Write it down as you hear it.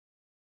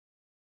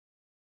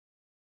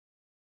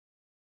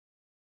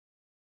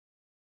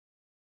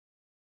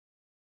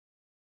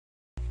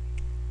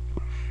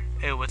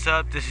Hey, what's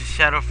up? This is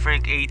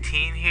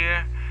ShadowFreak18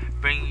 here,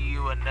 bringing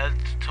you another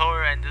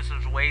tutorial, and this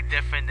is way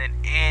different than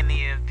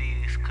any of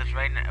these. Cause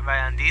right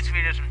on these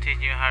videos, I'm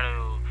teaching you how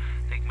to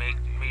make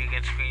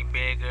your screen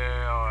bigger,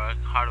 or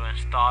how to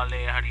install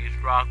it, how to use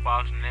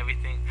Rockbox and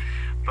everything.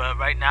 But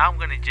right now, I'm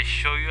gonna just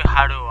show you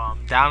how to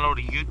download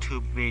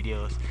YouTube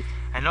videos.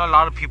 I know a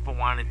lot of people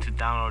wanted to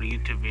download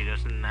YouTube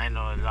videos, and I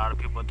know a lot of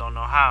people don't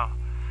know how.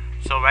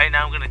 So right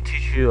now, I'm gonna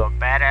teach you a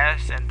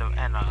badass and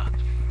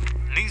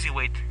an easy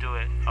way to do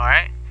it. All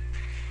right.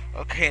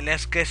 Okay,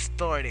 let's get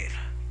started.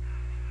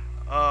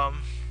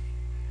 Um,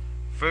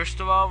 First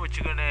of all, what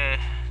you're gonna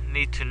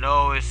need to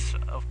know is,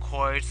 of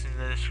course,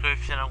 in the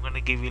description, I'm gonna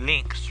give you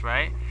links,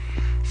 right?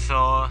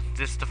 So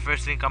this is the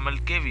first link I'm gonna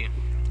give you,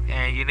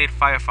 and you need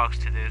Firefox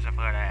to this. I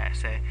forgot to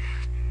say.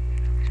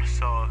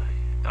 So,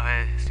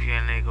 okay, so you're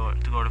gonna go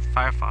to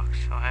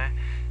Firefox. Okay,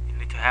 you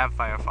need to have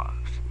Firefox.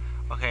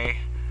 Okay.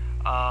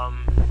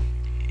 Um,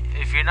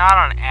 if you're not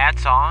on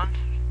ads on,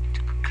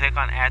 click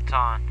on ads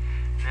on,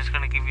 and it's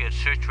gonna give you a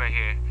search right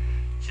here.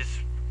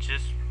 Just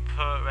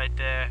put right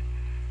there,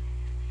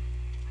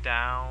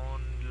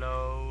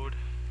 download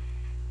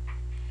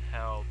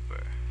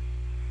helper,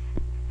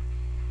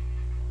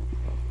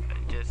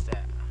 and just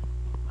that.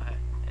 Okay.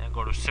 And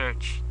go to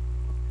search,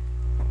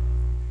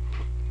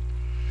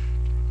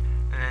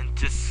 and then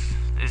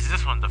it's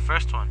this one, the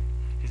first one.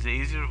 It's the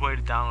easiest way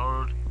to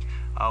download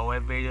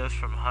web videos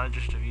from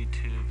hundreds of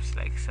YouTube's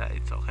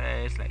sites.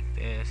 Okay, it's like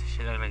this. It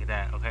should look like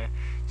that. Okay,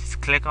 just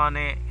click on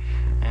it,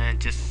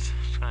 and it's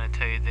gonna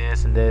tell you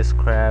this and this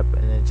crap,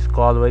 and then just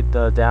go all the way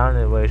down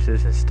and where it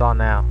says install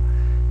now.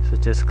 So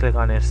just click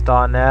on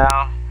install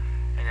now,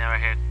 and then right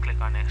here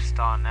click on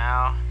install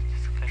now.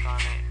 Just click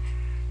on it.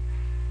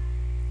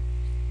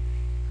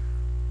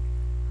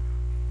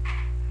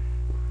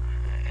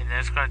 And then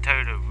it's gonna tell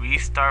you to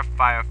restart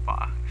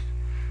Firefox.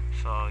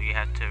 So you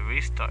have to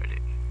restart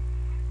it.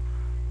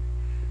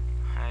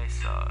 Okay,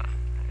 so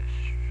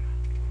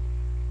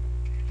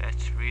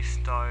let's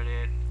restart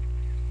it.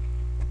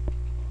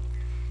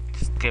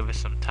 Just give it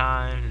some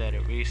time, let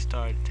it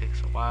restart. It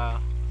takes a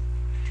while.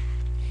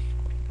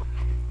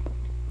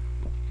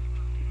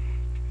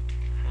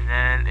 And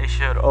then it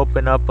should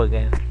open up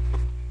again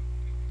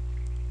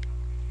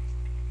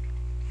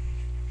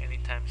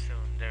anytime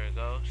soon. There it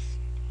goes.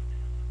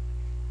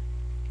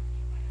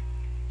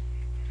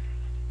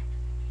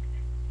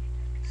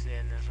 See,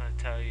 and it's gonna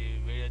tell you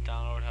video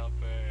download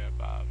helper,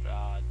 blah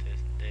blah,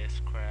 this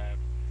crap.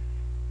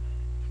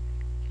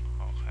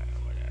 Okay,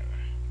 whatever.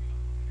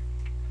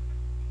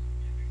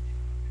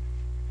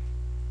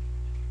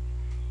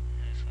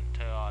 And it's gonna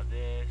tell you all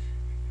this,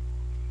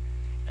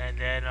 and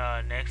then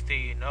next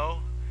thing you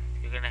know,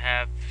 you're gonna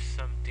have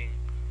something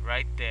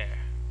right there.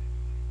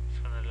 It's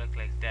gonna look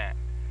like that.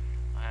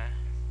 Okay.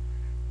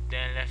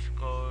 Then let's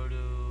go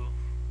to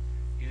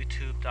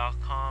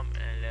youtube.com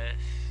and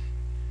let's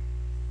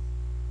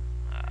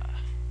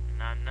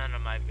none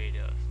of my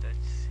videos.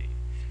 Let's see.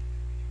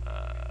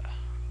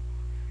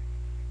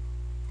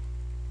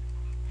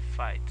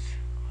 Fights.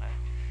 Okay.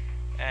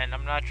 And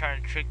I'm not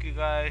trying to trick you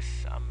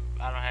guys.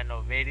 I don't have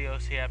no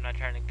videos here. I'm not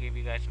trying to give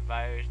you guys a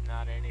virus,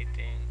 not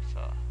anything.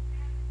 So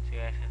you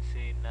guys can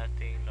see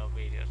nothing, no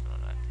videos, no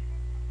nothing.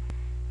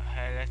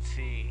 Okay, let's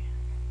see.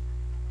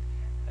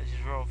 I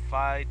just wrote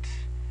fights.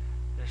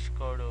 Let's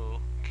go to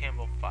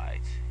Kimbo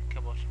fights.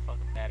 Kimbo's a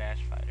fucking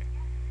badass fighter.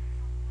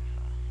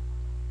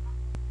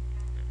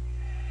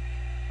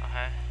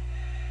 Okay.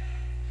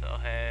 So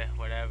okay,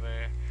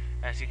 whatever.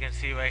 As you can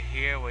see right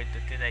here, with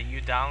the thing that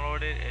you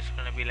downloaded, it's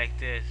gonna be like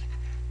this.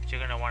 What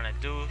you're gonna wanna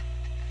do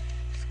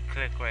is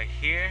click right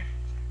here,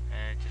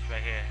 and just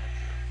right here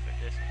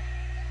for this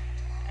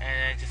one, and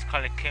then just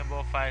call it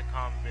Kimbo Fight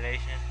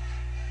Compilation.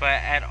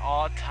 But at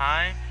all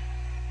time,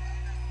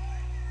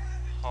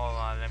 hold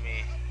on, let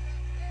me.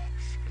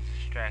 It's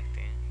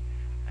distracting.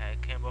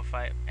 Kimbo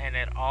Fight, and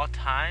at all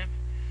time,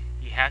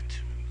 you have to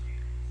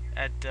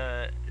at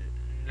the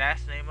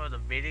last name of the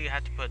video, you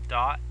have to put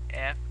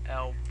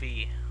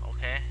 .flv,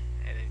 okay,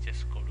 and then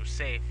just go to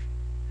save.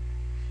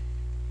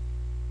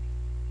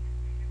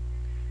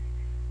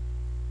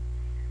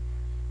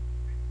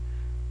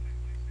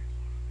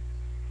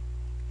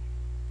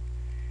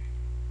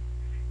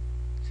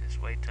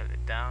 Just wait till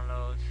it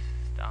downloads.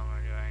 It's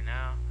downloading right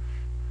now.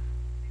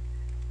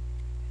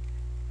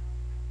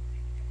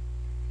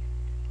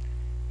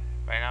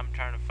 Right now, I'm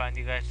trying to find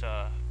you guys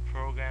a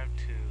program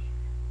to.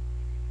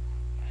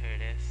 Here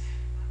it is.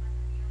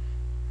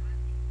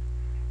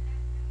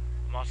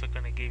 I'm also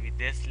gonna give you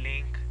this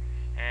link,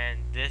 and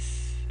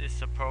this is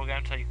a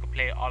program so you can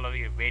play all of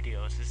your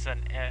videos. It's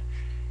an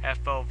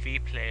FLV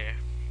player.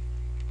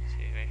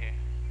 See right here,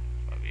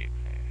 FLV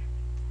player.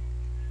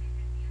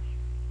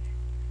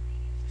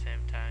 At the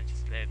same time,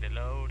 just let it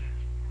load.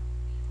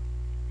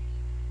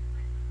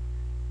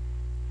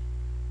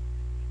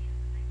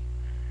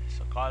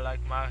 So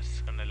God-like mouse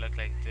is gonna look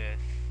like this.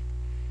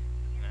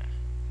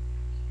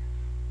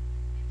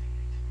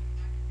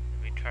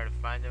 Let me try to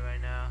find it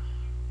right now.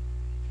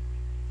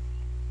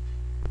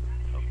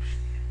 Oops.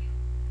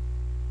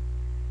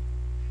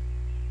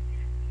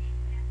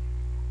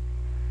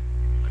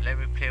 let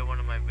me play one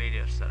of my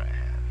videos that I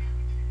have.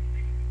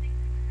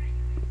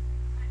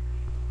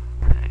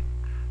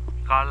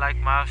 Godlike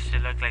mouse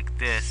should look like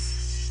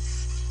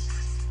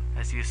this.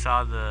 As you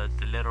saw the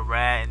little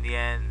rat in the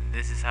end,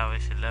 this is how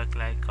it should look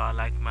like.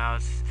 Godlike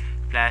mouse,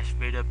 flash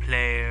video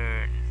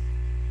player,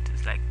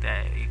 just like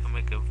that. You can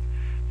make it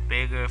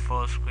bigger,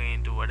 full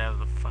screen, do whatever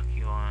the fuck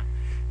you want.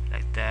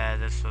 Like that,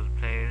 that's what the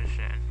players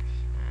and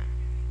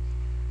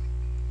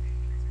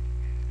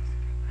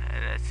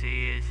let's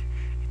see, it's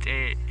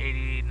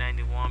 80,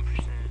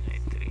 91%,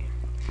 83.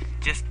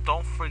 Just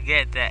don't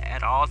forget that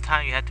at all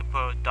times you have to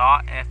put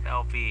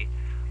 .flv.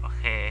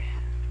 Okay.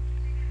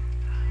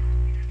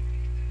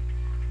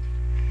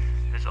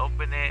 Let's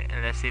open it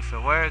and let's see if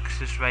it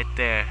works. It's right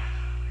there.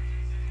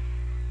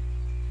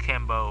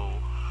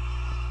 Kimbo.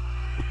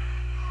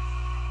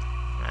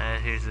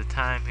 And here's the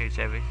time. Here's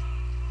everything.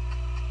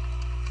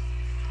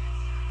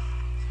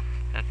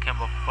 That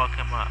Kimbo fuck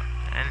him up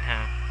and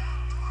him.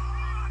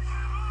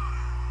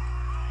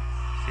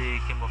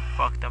 See, Kimbo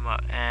fucked him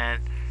up, and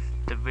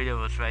the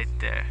video was right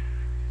there.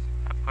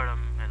 I put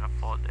them in a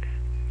folder.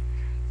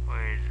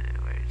 Where is it?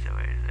 Where is it?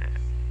 Where is it?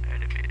 There are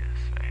the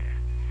videos right here.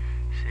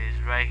 See,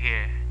 it's right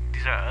here.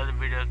 These are other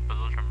videos, but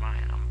those are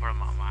mine. I'm gonna put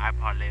them on my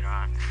iPod later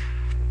on.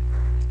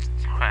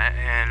 Alright,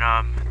 and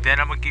then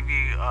I'm gonna give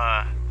you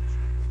I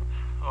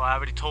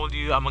already told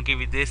you I'm gonna give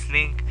you this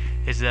link.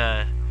 It's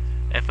a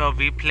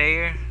FLV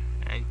player,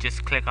 and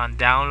just click on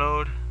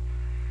download,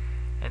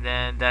 and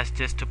then that's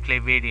just to play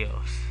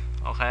videos.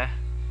 Okay,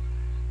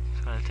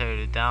 it's gonna tell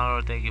you to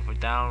download. Thank you for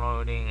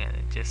downloading,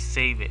 and just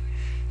save it.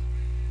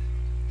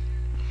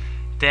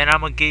 Then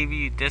I'm gonna give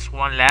you this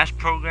one last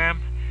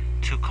program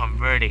to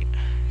convert it.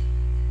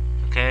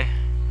 Okay,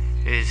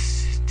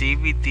 it's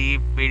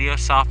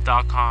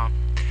dvdvideosoft.com.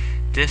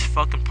 This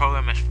fucking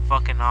program is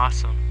fucking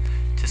awesome.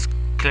 Just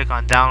click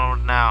on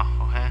download now.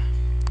 Okay,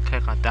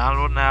 click on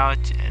download now,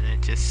 and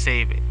then just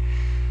save it.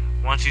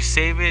 Once you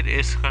save it,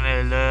 it's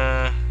gonna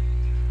look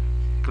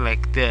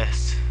like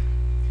this.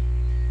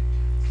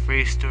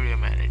 Free Studio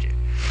Manager.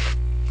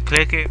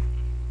 Click it.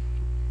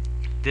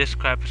 This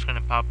crap is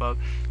gonna pop up.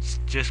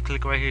 Just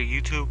click right here,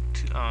 YouTube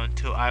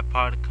to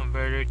iPod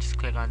converter. Just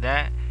click on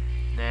that.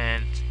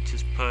 Then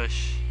just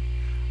push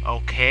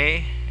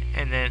OK,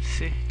 and then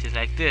see, just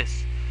like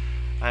this.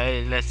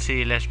 Alright, let's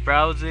see. Let's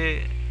browse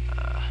it.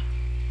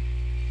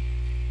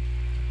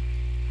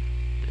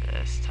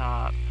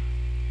 Desktop.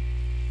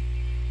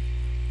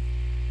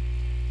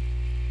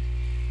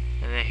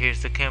 And then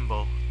here's the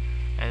Kimbo.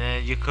 And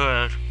then you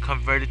could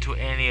convert it to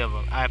any of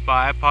them.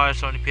 iPod,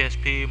 Sony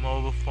PSP,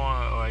 mobile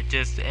phone, or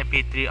just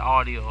MP3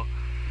 audio.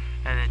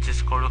 And then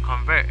just go to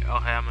convert.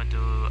 Okay, I'm gonna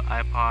do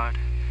iPod.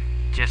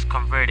 Just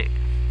convert it.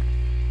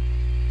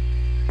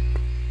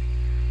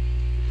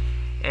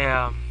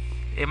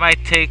 It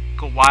might take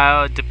a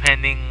while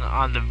depending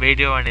on the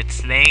video and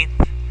its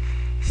length.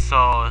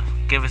 So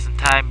give it some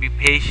time, be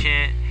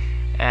patient,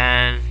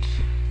 and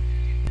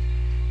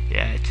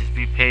yeah, just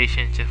be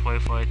patient. Just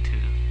wait for it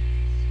to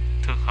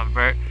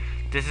convert.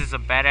 This is a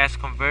badass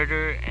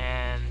converter,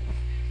 and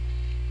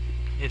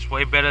it's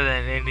way better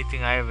than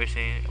anything I ever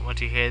seen. Once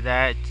you hear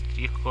that,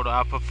 you can go to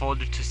output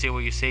folder to see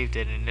where you saved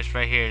it, and it's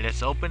right here.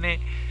 Let's open it.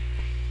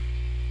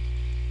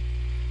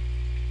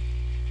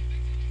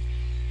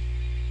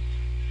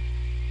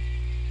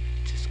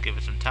 Just give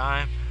it some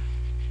time.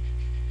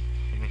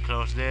 Let me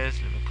close this,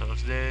 let me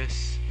close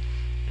this,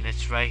 and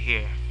it's right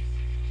here.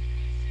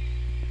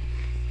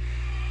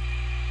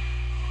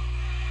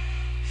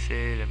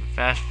 See, let me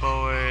fast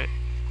forward.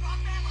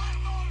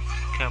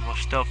 Kimbo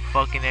still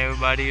fucking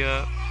everybody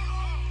up.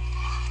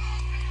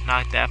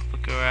 Knock that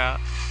fucker out.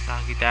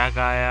 Knock that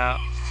guy out.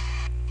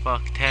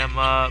 Fucked him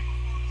up.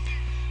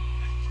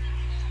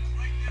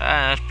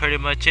 That's pretty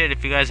much it.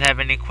 If you guys have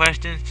any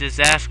questions, just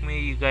ask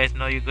me. You guys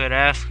know you could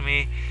ask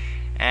me.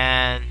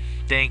 And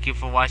thank you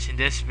for watching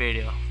this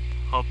video.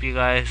 Hope you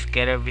guys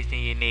get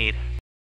everything you need.